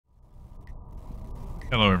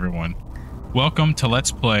Hello everyone. Welcome to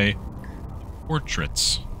Let's Play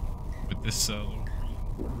Portraits with this little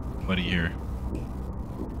buddy here.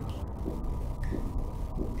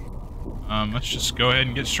 Let's just go ahead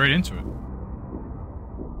and get straight into it.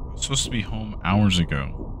 I was supposed to be home hours ago.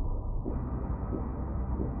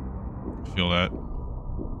 Feel that?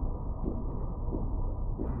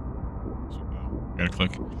 Gotta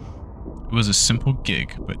click. It was a simple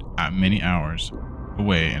gig, but at many hours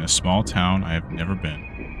away in a small town I have never been.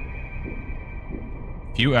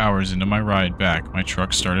 A few hours into my ride back, my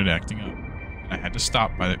truck started acting up, and I had to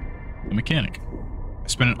stop by the mechanic. I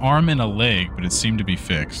spent an arm and a leg, but it seemed to be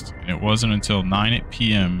fixed, and it wasn't until 9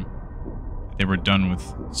 p.m. that they were done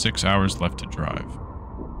with 6 hours left to drive.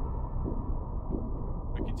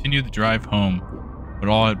 I continued the drive home, but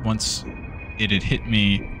all at once it had hit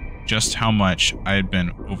me just how much I had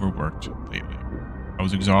been overworked lately. I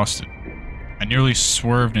was exhausted. I nearly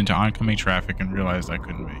swerved into oncoming traffic and realized I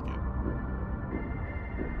couldn't make it.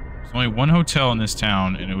 There's only one hotel in this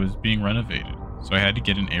town, and it was being renovated, so I had to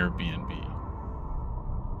get an Airbnb.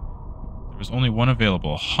 There was only one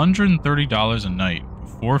available, $130 a night,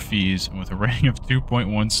 before fees, and with a rating of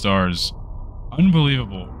 2.1 stars.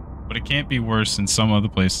 Unbelievable, but it can't be worse than some other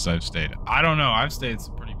places I've stayed. I don't know, I've stayed in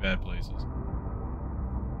some pretty bad places.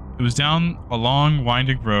 It was down a long,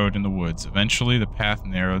 winding road in the woods. Eventually, the path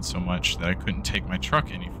narrowed so much that I couldn't take my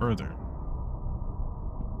truck any further.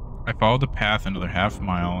 I followed the path another half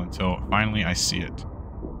mile until finally I see it.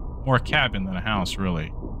 More a cabin than a house,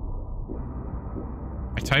 really.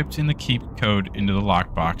 I typed in the key code into the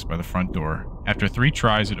lockbox by the front door. After 3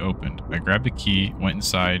 tries, it opened. I grabbed the key, went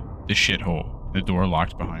inside the shithole, and the door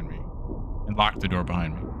locked behind me. And locked the door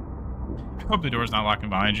behind me. I hope the door's not locking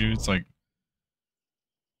behind you. It's like...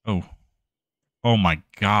 Oh. Oh my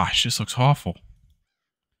gosh, this looks awful.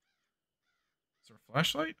 Is there a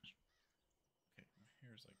flashlight? Okay, my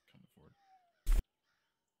hair's like coming forward.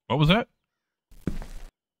 What was that?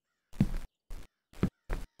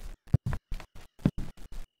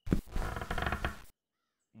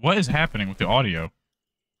 What is happening with the audio?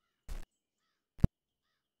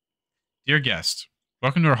 Dear guest,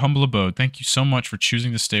 welcome to our humble abode. Thank you so much for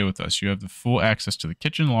choosing to stay with us. You have the full access to the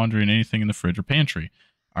kitchen, laundry, and anything in the fridge or pantry.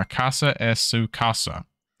 Our casa es su casa.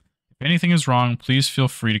 If anything is wrong, please feel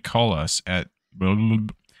free to call us at...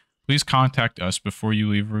 Please contact us before you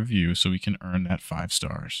leave a review so we can earn that 5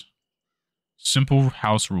 stars. Simple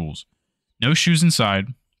house rules. No shoes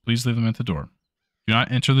inside. Please leave them at the door. Do not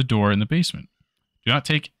enter the door in the basement. Do not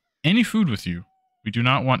take any food with you. We do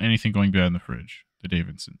not want anything going bad in the fridge. The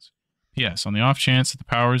Davidsons. P.S. On the off chance that the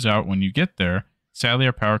power is out when you get there, sadly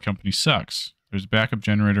our power company sucks. There's a backup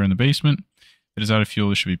generator in the basement. If it is out of fuel,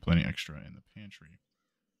 there should be plenty extra in the pantry.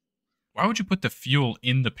 Why would you put the fuel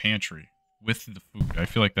in the pantry with the food? I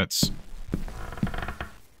feel like that's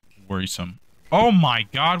worrisome. Oh my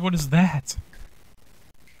god, what is that?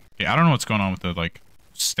 Okay, I don't know what's going on with the, like,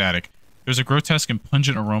 static. There's a grotesque and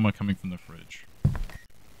pungent aroma coming from the fridge.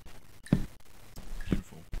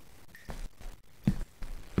 Beautiful.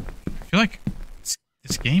 I feel like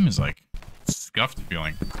this game is, like, scuffed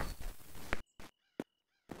feeling.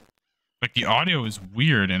 Like, the audio is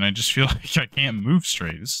weird, and I just feel like I can't move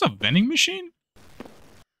straight. Is this a vending machine?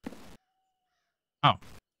 Oh.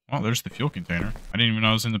 Well, there's the fuel container. I didn't even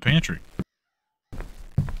know it was in the pantry.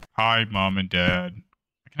 Hi, Mom and Dad.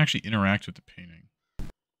 I can actually interact with the painting.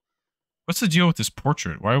 What's the deal with this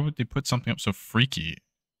portrait? Why would they put something up so freaky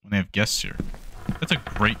when they have guests here? That's a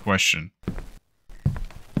great question.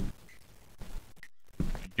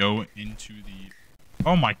 I go into the...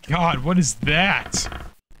 Oh my god, what is that?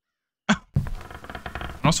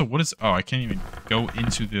 And also, what is... Oh, I can't even go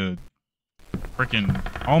into the freaking...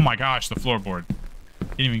 Oh my gosh, the floorboard.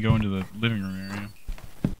 Can't even go into the living room area.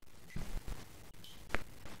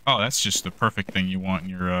 Oh, that's just the perfect thing you want in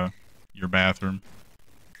your bathroom.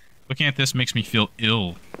 Looking at this makes me feel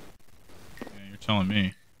ill. Yeah, you're telling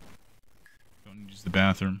me. Don't use the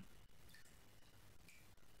bathroom.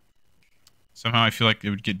 Somehow I feel like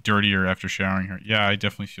it would get dirtier after showering her. Yeah, I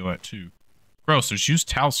definitely feel that too. Gross, there's used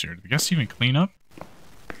towels here. Did the guests even clean up?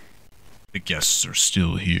 The guests are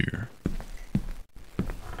still here.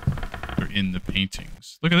 They're in the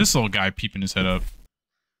paintings. Look at this little guy peeping his head up.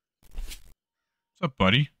 What's up,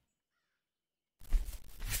 buddy?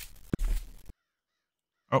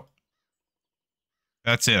 Oh.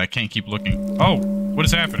 That's it. I can't keep looking. Oh, what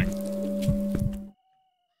is happening?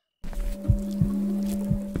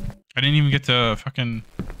 I didn't even get to fucking...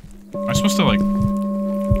 Am I supposed to, like...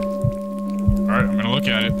 Alright, I'm gonna look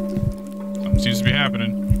at it. Something seems to be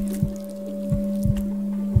happening.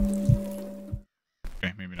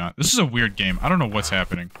 Okay, maybe not. This is a weird game. I don't know what's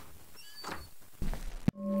happening.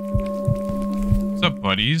 What's up,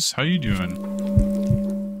 buddies? How you doing?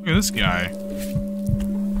 Look at this guy.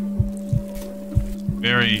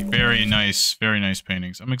 Very, very nice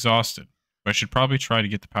paintings. I'm exhausted. But I should probably try to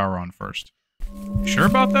get the power on first. You sure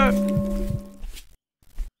about that?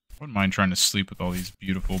 Wouldn't mind trying to sleep with all these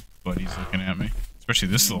beautiful buddies looking at me. Especially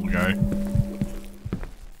this little guy.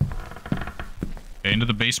 Okay, into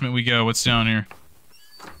the basement we go. What's down here?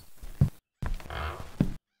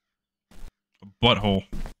 A butthole.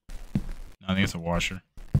 No, I think it's a washer.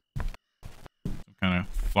 Some kind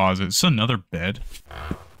of closet. It's another bed.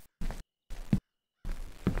 Oh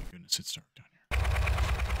my goodness, it's dark down here.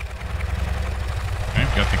 Okay,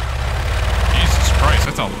 got the... Jesus Christ,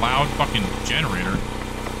 that's a loud fucking generator.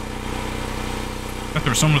 I thought there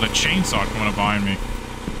was someone with a chainsaw coming up behind me.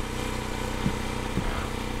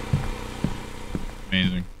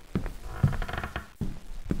 Amazing.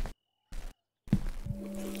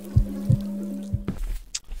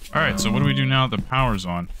 Alright, so what do we do now that the power's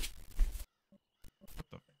on? What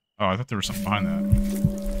the... Oh, I thought there was something behind that.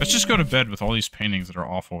 Let's just go to bed with all these paintings that are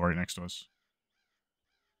awful right next to us.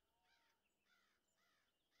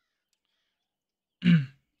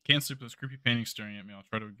 Can't sleep with those creepy paintings staring at me. I'll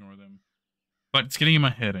try to ignore them. But it's getting in my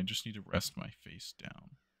head. I just need to rest my face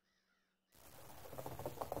down.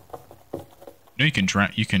 You know you can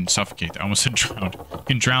drown. You can suffocate. I almost said drown. You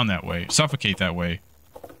can drown that way. Suffocate that way.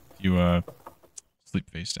 You sleep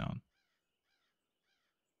face down.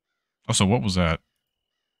 Also, what was that?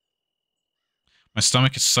 My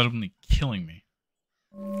stomach is suddenly killing me.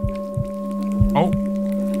 Oh,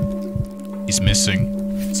 he's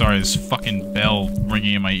missing. Sorry, this fucking bell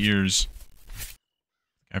ringing in my ears.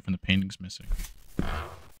 The guy from the painting's missing.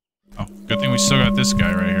 Oh, good thing we still got this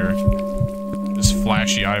guy right here. This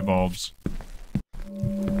flashy eye bulbs.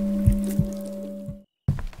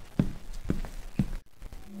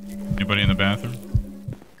 Anybody in the bathroom?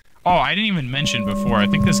 Oh, I didn't even mention before. I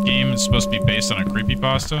think this game is supposed to be based on a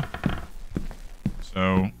creepypasta.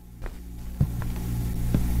 So...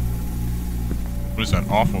 What is that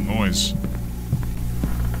awful noise?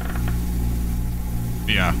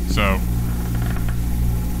 Yeah, so...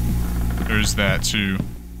 There's that too.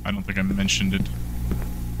 I don't think I mentioned it.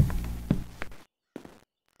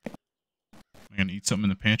 I'm gonna eat something in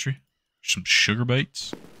the pantry. Some sugar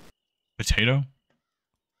bites. Potato.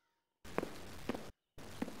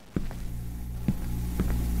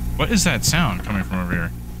 What is that sound coming from over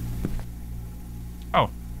here?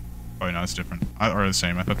 Oh. Oh, no, it's different. Or the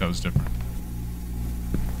same. I thought that was different.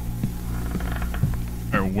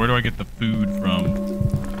 Alright, where do I get the food from?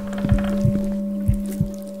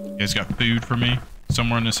 You guys got food for me?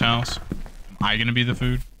 Somewhere in this house? Am I gonna be the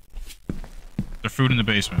food? There's food in the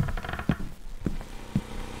basement.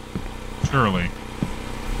 Surely.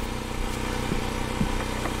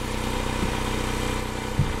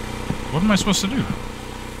 What am I supposed to do?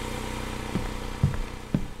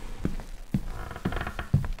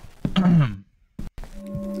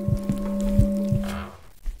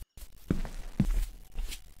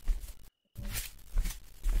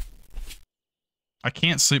 I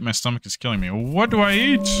can't sleep, my stomach is killing me. What do I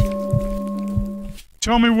eat?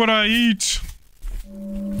 Tell me what I eat.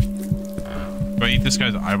 Do I eat this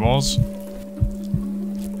guy's eyeballs?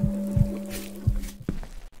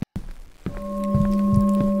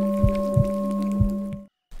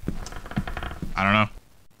 I don't know.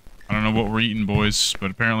 I don't know what we're eating, boys,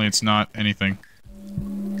 but apparently it's not anything.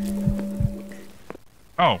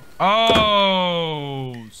 Oh.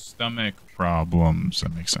 Oh! Stomach problems.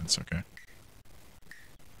 That makes sense, okay.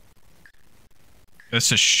 That's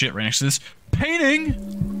just shit right next to this painting!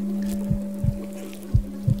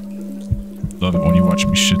 Love it when you watch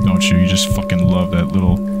me shit, don't you? You just fucking love that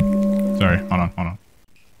little... Sorry, hold on.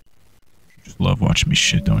 You just love watching me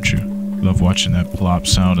shit, don't you? Love watching that plop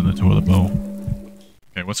sound in the toilet bowl.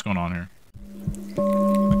 Okay, what's going on here?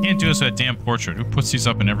 I can't do this at a damn portrait. Who puts these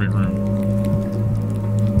up in every room?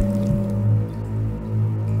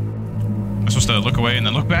 I'm supposed to look away and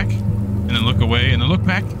then look back? And then look away and then look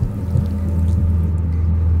back?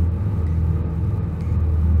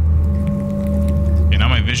 Okay, now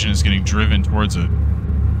my vision is getting driven towards it.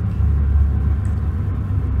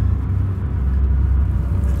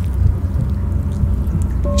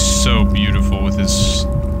 He's so beautiful with his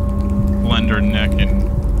slender neck and...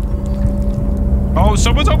 Oh,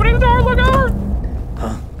 someone's opening the door! Look out!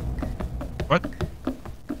 Huh? What?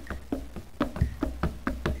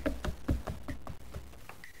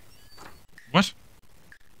 What?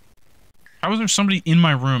 How was there somebody in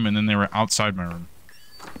my room and then they were outside my room?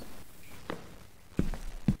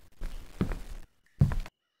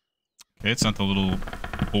 Okay, it's not the little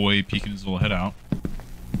boy peeking his little head out.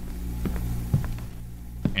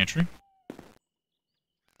 Pantry?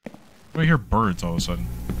 I hear birds all of a sudden.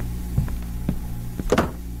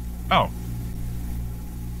 Oh.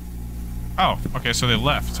 Oh, okay, so they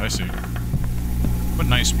left. I see. What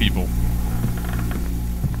nice people.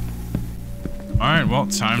 Alright, well,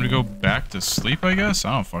 time to go back to sleep, I guess?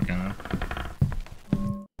 I don't fucking know.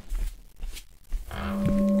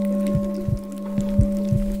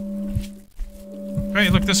 Hey,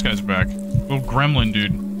 look, this guy's back. Little gremlin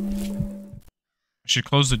dude. I should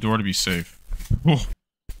close the door to be safe. Ooh.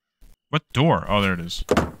 What door? Oh, there it is.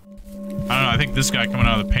 I don't know, I think this guy coming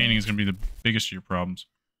out of the painting is going to be the biggest of your problems.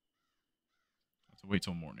 I have to wait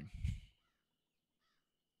till morning.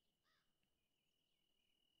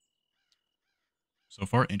 So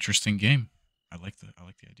far, interesting game. I like the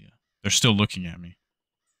idea. They're still looking at me.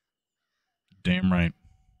 Damn right.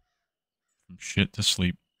 From shit to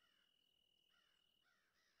sleep.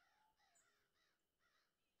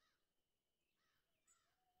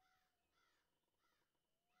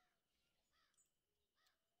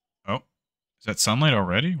 Oh, is that sunlight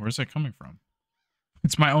already? Where's that coming from?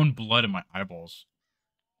 It's my own blood in my eyeballs.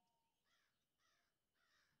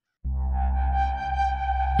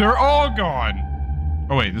 They're all gone.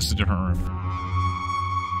 Oh wait, this is a different room.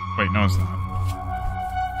 Wait, no, it's not.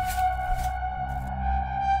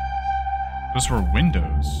 Those were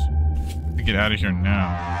windows. To get out of here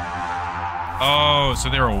now. Oh, so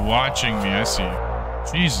they were watching me. I see.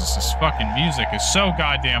 Jesus, this fucking music is so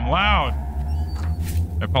goddamn loud.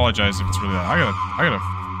 I apologize if it's really loud. I gotta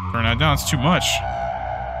turn that down. It's too much.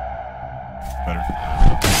 Better.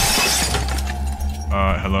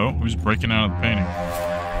 Hello? Who's breaking out of the painting?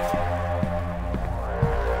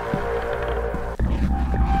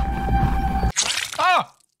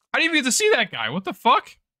 Ah! I didn't even get to see that guy. What the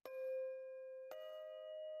fuck?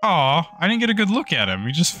 Aw, I didn't get a good look at him.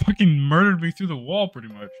 He just fucking murdered me through the wall, pretty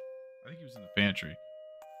much. I think he was in the pantry.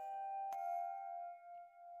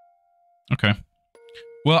 Okay.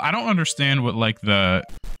 Well, I don't understand what, like, the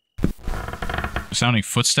sounding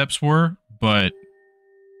footsteps were, but,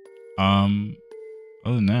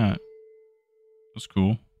 other than that, that's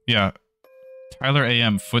cool. Yeah. Tyler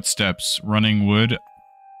AM footsteps running wood.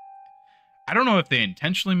 I don't know if they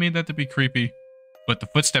intentionally made that to be creepy, but the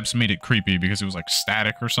footsteps made it creepy because it was like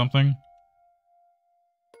static or something.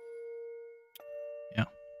 Yeah.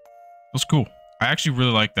 It was cool. I actually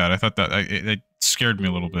really liked that. I thought that it scared me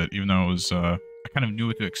a little bit, even though it was, I kind of knew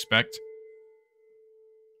what to expect.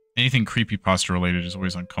 Anything creepypasta related is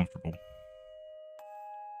always uncomfortable.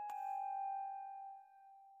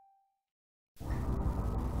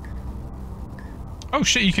 Oh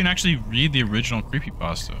shit, you can actually read the original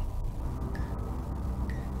creepypasta.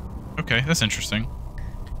 Okay, that's interesting.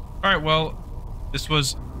 Alright, well, this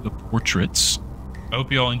was The Portraits. I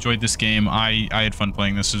hope you all enjoyed this game. I had fun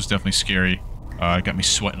playing this. It was definitely scary. It got me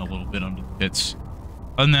sweating a little bit under the pits.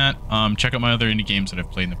 Other than that, check out my other indie games that I've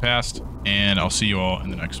played in the past, and I'll see you all in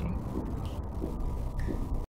the next one.